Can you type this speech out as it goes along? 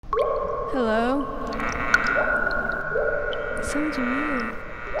Hello? It sounds weird.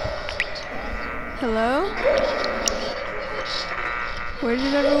 Hello? Where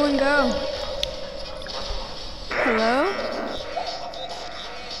did everyone go? Hello?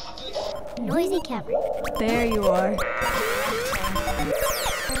 Noisy Cavern. There you are.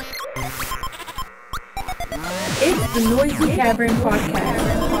 It's the Noisy Cavern podcast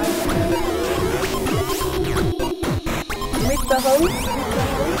with the hosts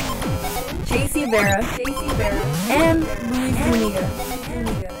JC Vera and Luis Zuniga.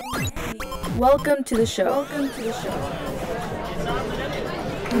 Welcome to the show.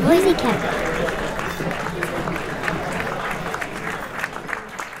 Noisy Cavern.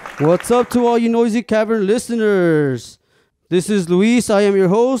 What's up to all you Noisy Cavern listeners? This is Luis. I am your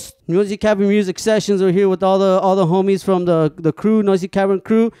host. Noisy Cavern Music Sessions. We're here with all the homies from the crew, Noisy Cavern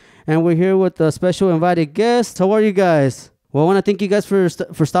crew, and we're here with a special invited guest. How are you guys? Well, I want to thank you guys for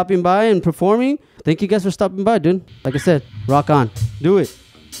stopping by and performing. Thank you guys for stopping by, dude. Like I said, rock on. Do it.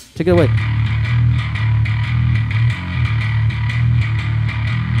 Take it away.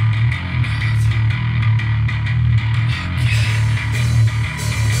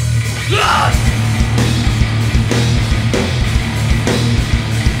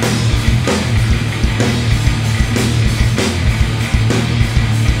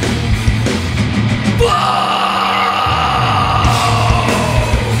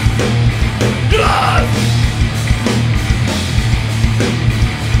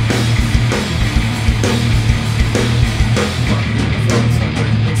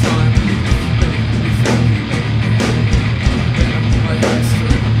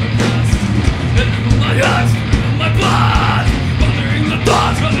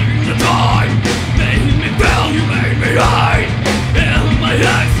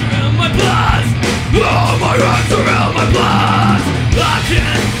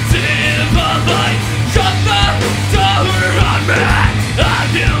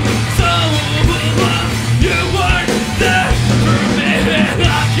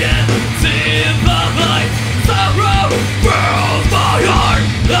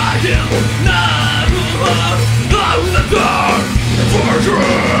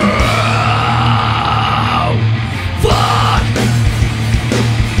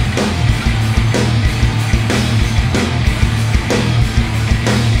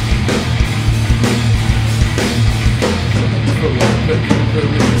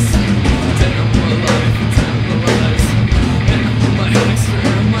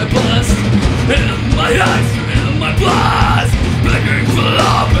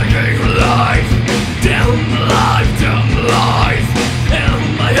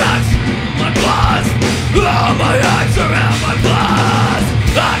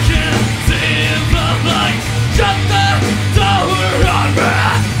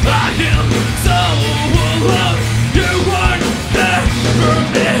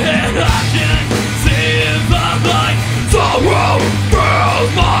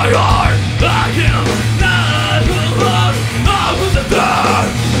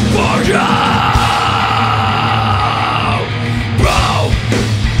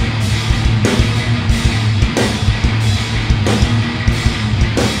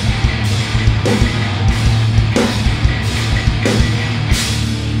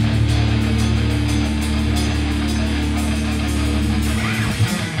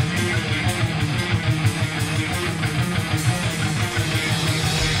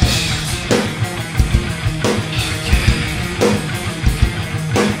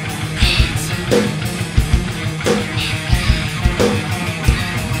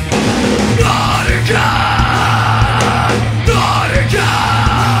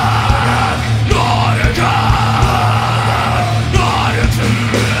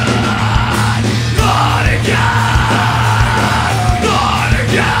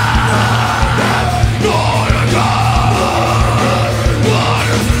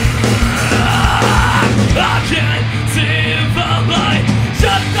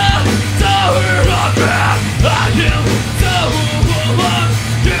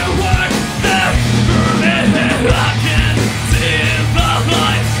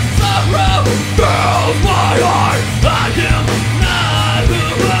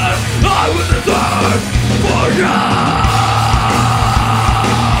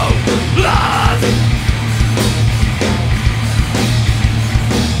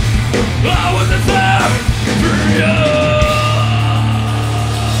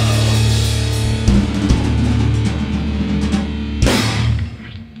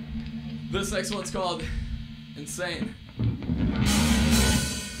 This next one's called Insane.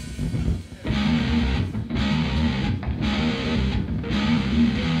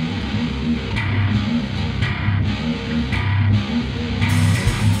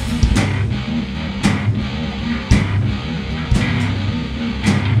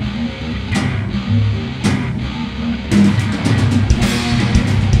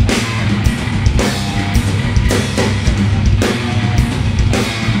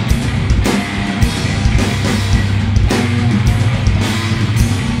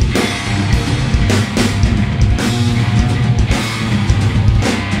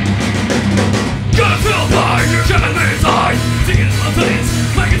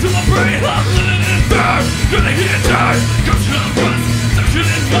 Gonna hit it down, go to the rust. Section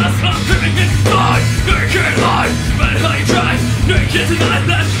in dust, I'm living inside. Naked life, but how you try. Naked tonight,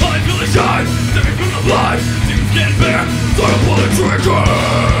 that's how I feel the shine. Living from the light, things get bare. So I pull the trigger.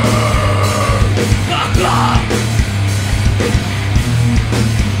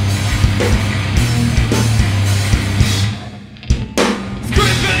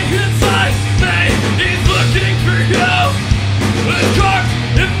 Screaming inside me, he's looking for you. It's carved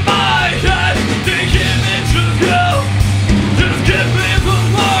in my head, the image of you. Just give me the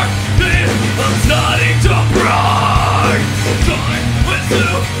morphine, I'm starting to break. Going with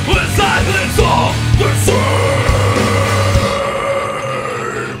you, with silence all the same.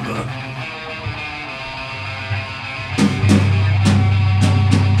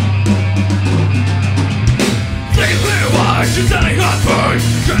 She's setting on burn,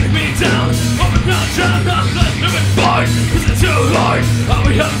 driving me down. Overground child, I'm not living fine. Is it too late? Are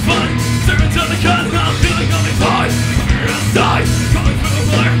we having fun? Staring to the gun, I'm feeling only fine. Coming outside, crawling through the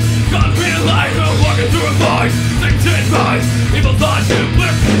blur. Gotta be alive, I'm walking through a void. Things in mind, evil thoughts to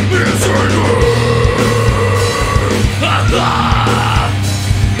blur. We're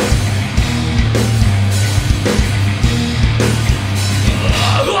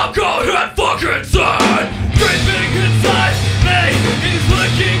I'm going and fucking sad. Screaming inside me, he's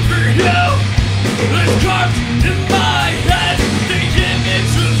looking for you. It's carved in my head, the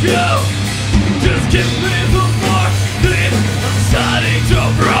image of you. Just give me the morphine, I'm starting to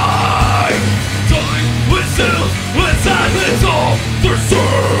break. Going with you, with silence all the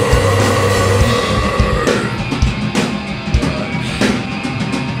same.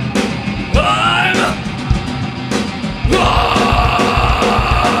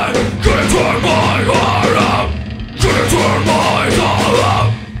 Gonna turn my heart up. Gonna turn my soul up.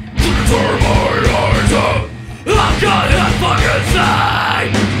 Gonna turn my eyes up. I'm gonna fucking say.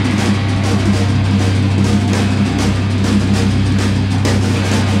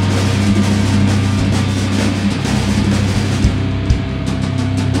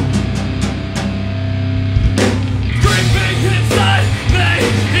 Screaming inside me,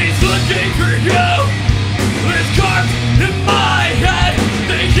 he's looking for you. It's carved in my head,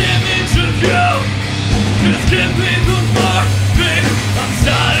 the image of you. Just give me the morphine, I'm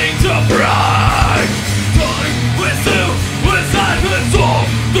starting to break. Going with you, with silence all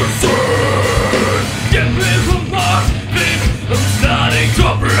the same. Give me the morphine, I'm starting to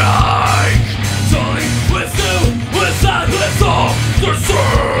break. Going with you, with silence all the same.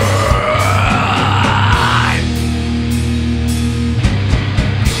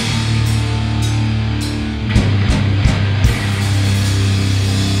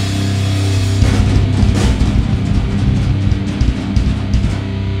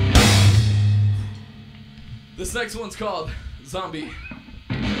 This next one's called Zombie.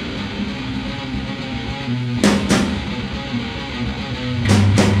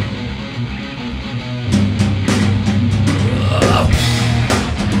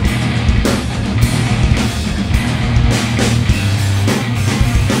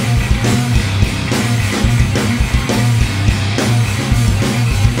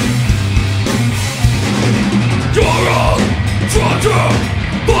 You're a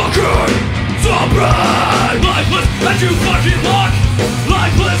fucking zombie. Lifeless as you fucking walk.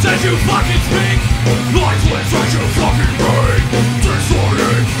 Lifeless as you fucking speak. Lifeless as you fucking breathe.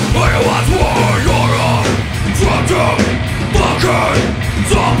 Distorted, I was war. You're a fucking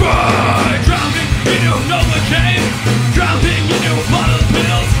zombie. Drowning in your Novocaine. Drowning in your bottle of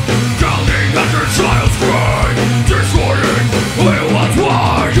pills. Drowning at your child's cry. Distorted, I was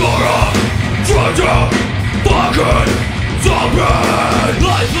war. You're a fucking zombie.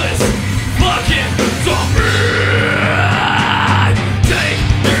 Lifeless fucking zombie. Take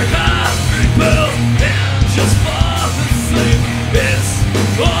your happy pills and just fall asleep. It's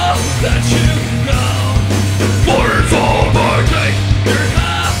all that you know. For it's all my take your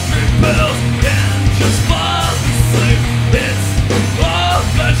happy pills and just fall asleep. It's all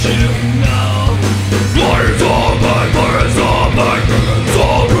that you know. For it's all my, for it's all my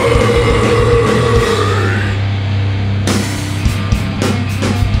zombie.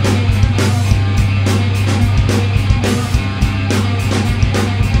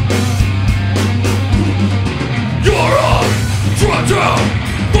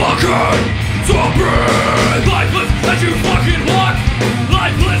 Fucking zombie. Lifeless as you fucking walk.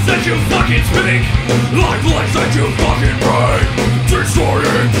 Lifeless as you fucking speak. Lifeless as you fucking breathe.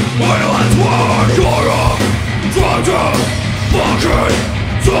 Distorted, violence, war. You're a fucking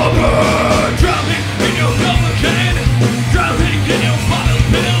zombie. Drowning in your Novocaine. Drowning in your bottle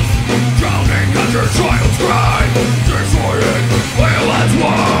pills. Drowning at your child's cry. Distorted, violence,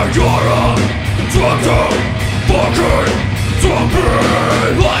 war. You're a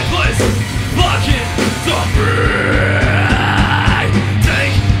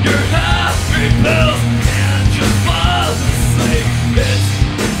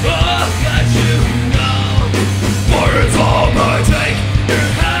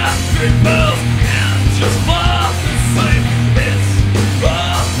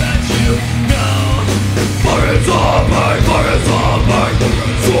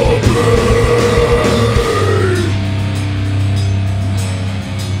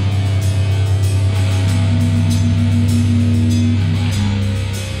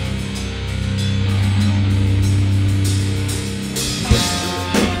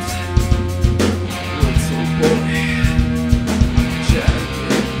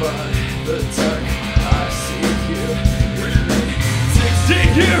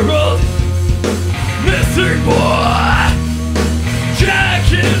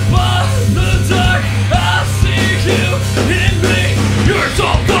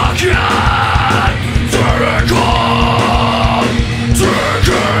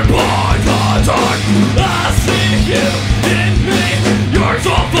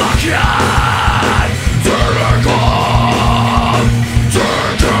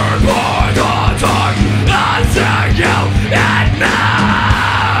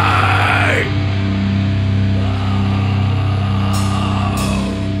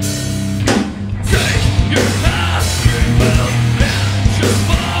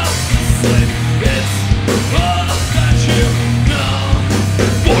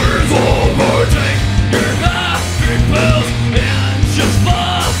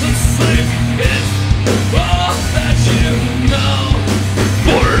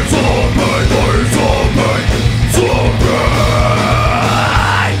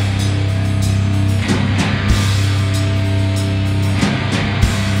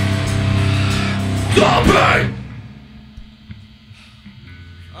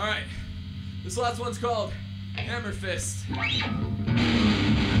Alright, this last one's called Hammer Fist.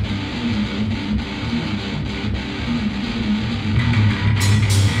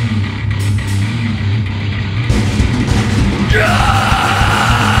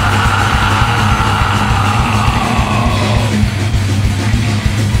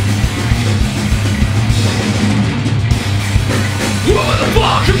 What the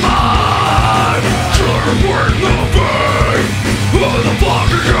fuck am I? Sure, worth nothing. Who the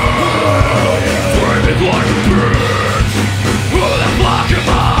fuck are you? Framing like a bitch. Who the fuck am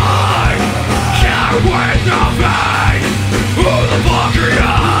I? Can't wait nothing. Who the fuck are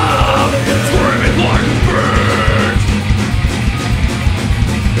you? Framing like a bitch.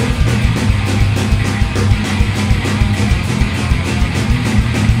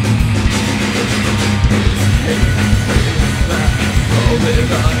 All that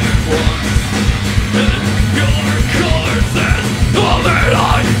I want, and your colors and all that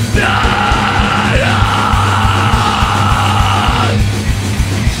I need.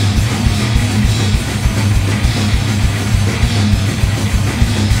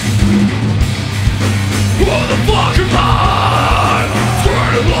 Who the fuck am I?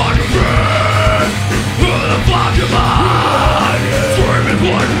 Screaming like a bitch. Who the fuck am I? Screaming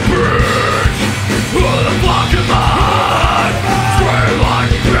like a bitch. Who the fuck am I? Screaming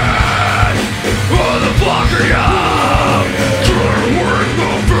like a bitch. Who the fuck are you? You're worth no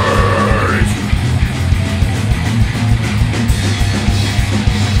face.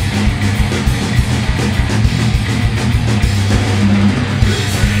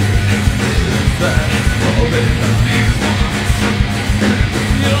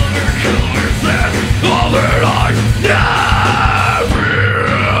 All that I never.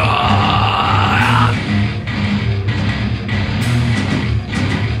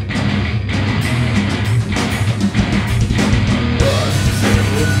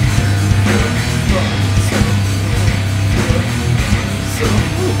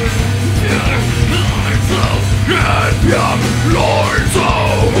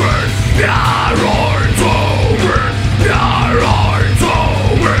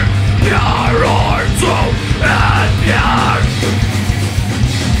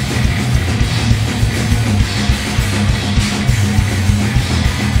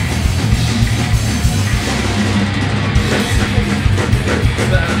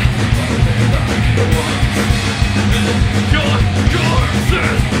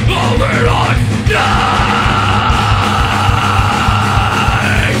 All that I need.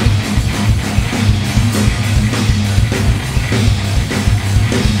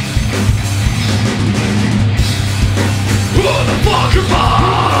 Who the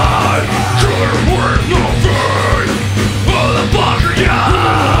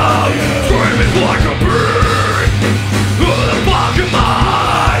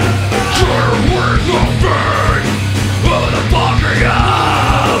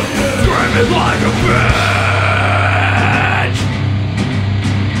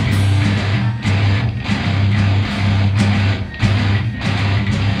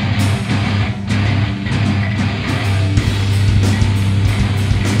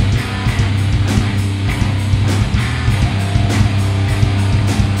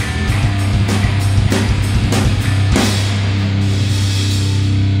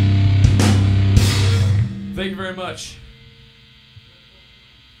very much.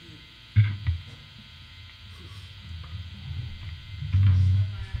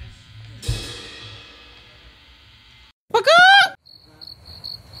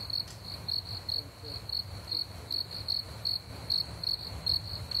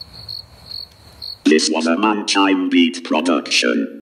 This was a Man Time Beat production.